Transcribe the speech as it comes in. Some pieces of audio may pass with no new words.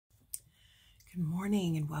Good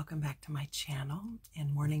morning and welcome back to my channel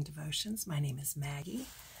and morning devotions. My name is Maggie.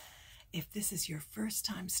 If this is your first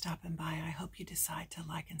time stopping by, I hope you decide to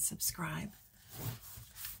like and subscribe.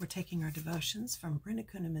 We're taking our devotions from Brenda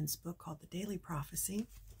Kunneman's book called The Daily Prophecy.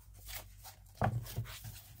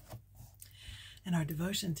 And our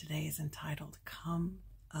devotion today is entitled, Come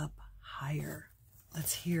Up Higher.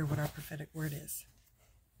 Let's hear what our prophetic word is.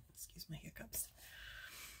 Excuse my hiccups.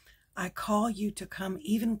 I call you to come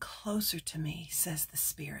even closer to me, says the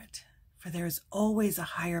Spirit, for there is always a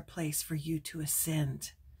higher place for you to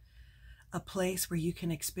ascend, a place where you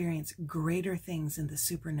can experience greater things in the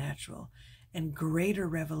supernatural and greater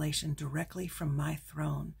revelation directly from my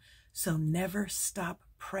throne. So never stop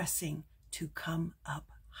pressing to come up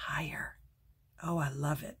higher. Oh, I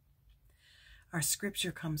love it. Our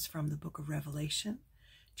scripture comes from the book of Revelation,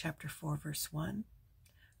 chapter 4, verse 1.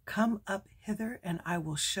 Come up hither, and I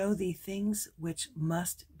will show thee things which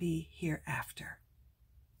must be hereafter.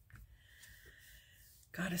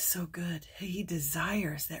 God is so good. He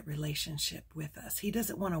desires that relationship with us. He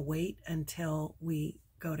doesn't want to wait until we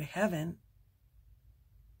go to heaven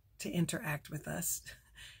to interact with us.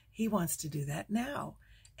 He wants to do that now,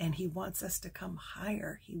 and he wants us to come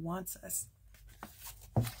higher. He wants us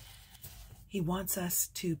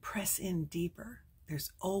to press in deeper.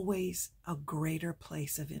 There's always a greater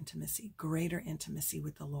place of intimacy, greater intimacy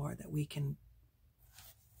with the Lord that we can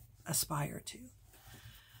aspire to.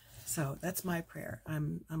 So that's my prayer.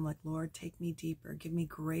 I'm like, Lord, take me deeper. Give me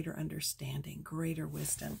greater understanding, greater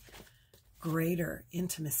wisdom, greater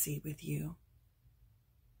intimacy with you.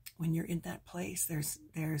 When you're in that place, there's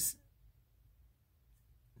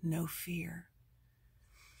no fear.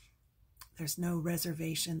 There's no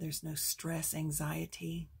reservation. There's no stress,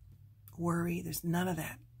 anxiety, worry. There's none of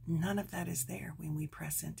that. None of that is there when we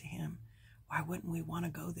press into him. Why wouldn't we want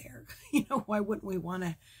to go there? Why wouldn't we want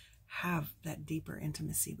to have that deeper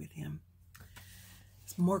intimacy with him?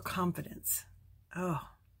 It's more confidence. Oh,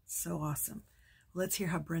 so awesome. Let's hear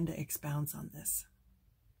how Brenda expounds on this.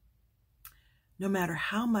 No matter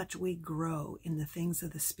how much we grow in the things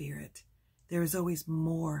of the Spirit, there is always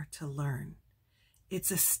more to learn. It's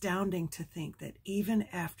astounding to think that even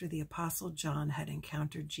after the Apostle John had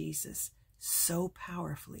encountered Jesus so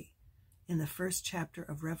powerfully in the first chapter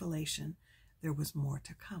of Revelation, there was more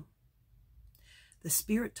to come. The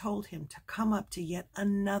Spirit told him to come up to yet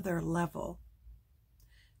another level.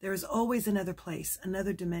 There is always another place,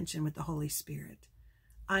 another dimension with the Holy Spirit.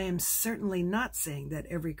 I am certainly not saying that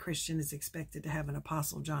every Christian is expected to have an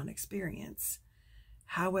Apostle John experience.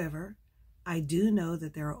 However, I do know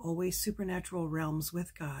that there are always supernatural realms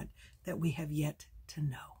with God that we have yet to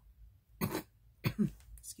know.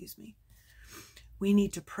 Excuse me. We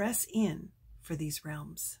need to press in for these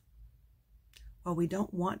realms. While we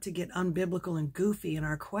don't want to get unbiblical and goofy in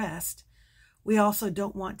our quest, we also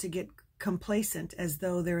don't want to get complacent as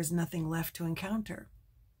though there is nothing left to encounter.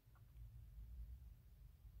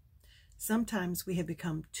 Sometimes we have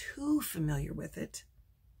become too familiar with it,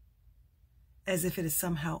 as if it is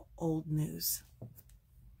somehow old news.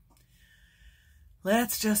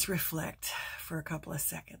 Let's just reflect for a couple of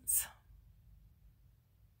seconds.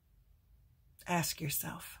 Ask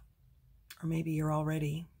yourself, or maybe you're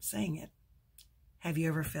already saying it, have you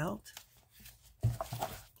ever felt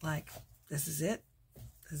like this is it?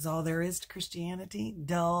 This is all there is to Christianity?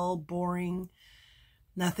 Dull, boring,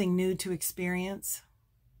 nothing new to experience?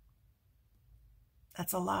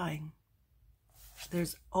 That's a lie.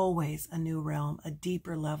 There's always a new realm, a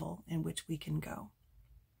deeper level in which we can go.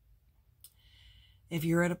 If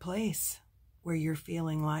you're at a place where you're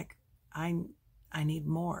feeling like, I need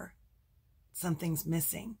more, something's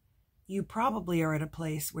missing, you probably are at a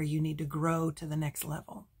place where you need to grow to the next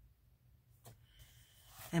level.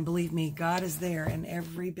 And believe me, God is there in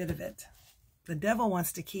every bit of it. The devil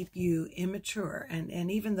wants to keep you immature,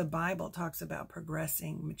 and even the Bible talks about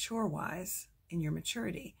progressing mature-wise in your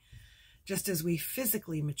maturity. Just as we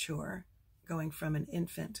physically mature, going from an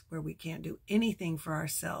infant where we can't do anything for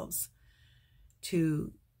ourselves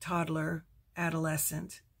to toddler,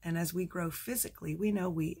 adolescent, and as we grow physically, we know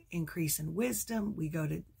we increase in wisdom, we go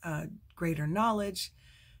to greater knowledge.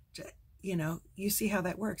 You see how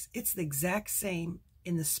that works. It's the exact same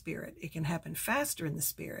in the Spirit. It can happen faster in the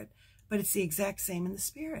Spirit, but it's the exact same in the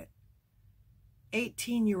Spirit.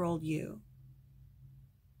 18-year-old you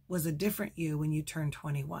was a different you when you turned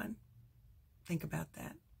 21. Think about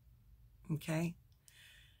that, okay?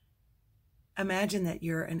 Imagine that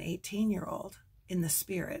you're an 18-year-old in the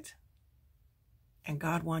Spirit, and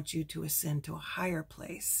God wants you to ascend to a higher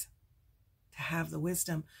place, to have the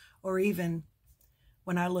wisdom, or even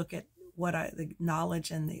when I look at the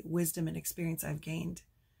knowledge and the wisdom and experience I've gained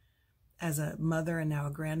as a mother and now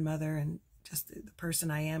a grandmother and just the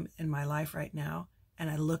person I am in my life right now, and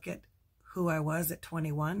I look at who I was at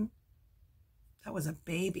 21, that was a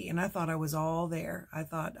baby. And I thought I was all there. I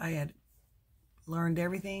thought I had learned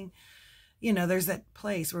everything. You know, there's that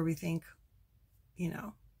place where we think, you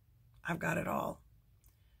know, I've got it all.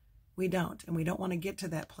 We don't. And we don't want to get to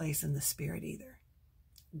that place in the spirit either.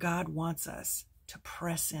 God wants us to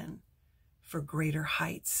press in for greater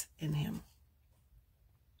heights in him.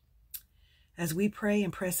 As we pray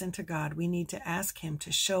and press into God, we need to ask him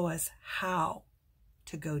to show us how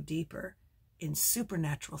to go deeper in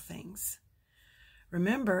supernatural things.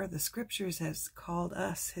 Remember, the scriptures has called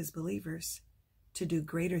us, his believers, to do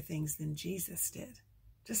greater things than Jesus did.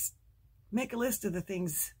 Just make a list of the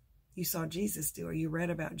things you saw Jesus do or you read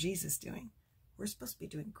about Jesus doing. We're supposed to be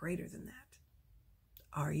doing greater than that.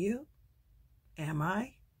 Are you? Am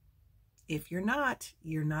I? If you're not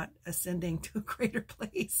ascending to a greater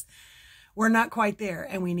place. We're not quite there,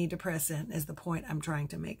 and we need to press in, is the point I'm trying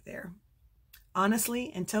to make there. Honestly,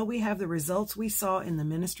 until we have the results we saw in the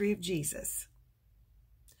ministry of Jesus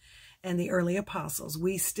and the early apostles,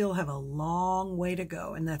 we still have a long way to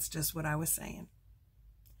go, and that's just what I was saying.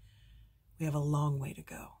 We have a long way to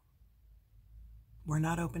go. We're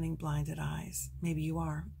not opening blinded eyes. Maybe you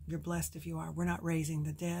are. You're blessed if you are. We're not raising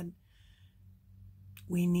the dead.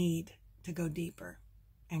 We need to go deeper.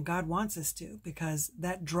 And God wants us to, because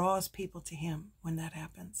that draws people to him when that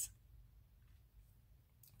happens.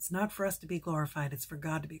 It's not for us to be glorified. It's for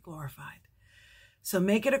God to be glorified. So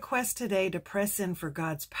make it a quest today to press in for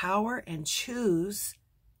God's power and choose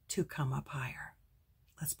to come up higher.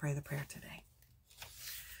 Let's pray the prayer today.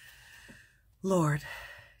 Lord,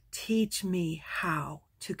 teach me how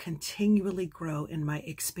to continually grow in my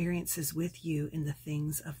experiences with you in the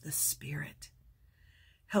things of the Spirit.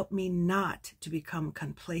 Help me not to become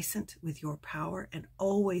complacent with your power and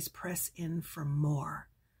always press in for more.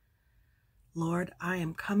 Lord, I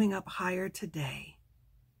am coming up higher today.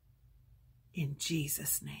 In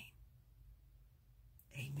Jesus' name,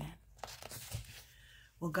 amen.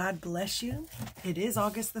 Well, God bless you. It is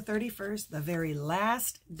August the 31st, the very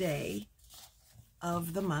last day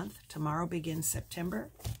of the month. Tomorrow begins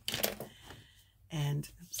September. And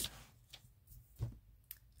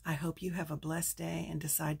I hope you have a blessed day and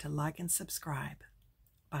decide to like and subscribe.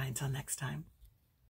 Bye until next time.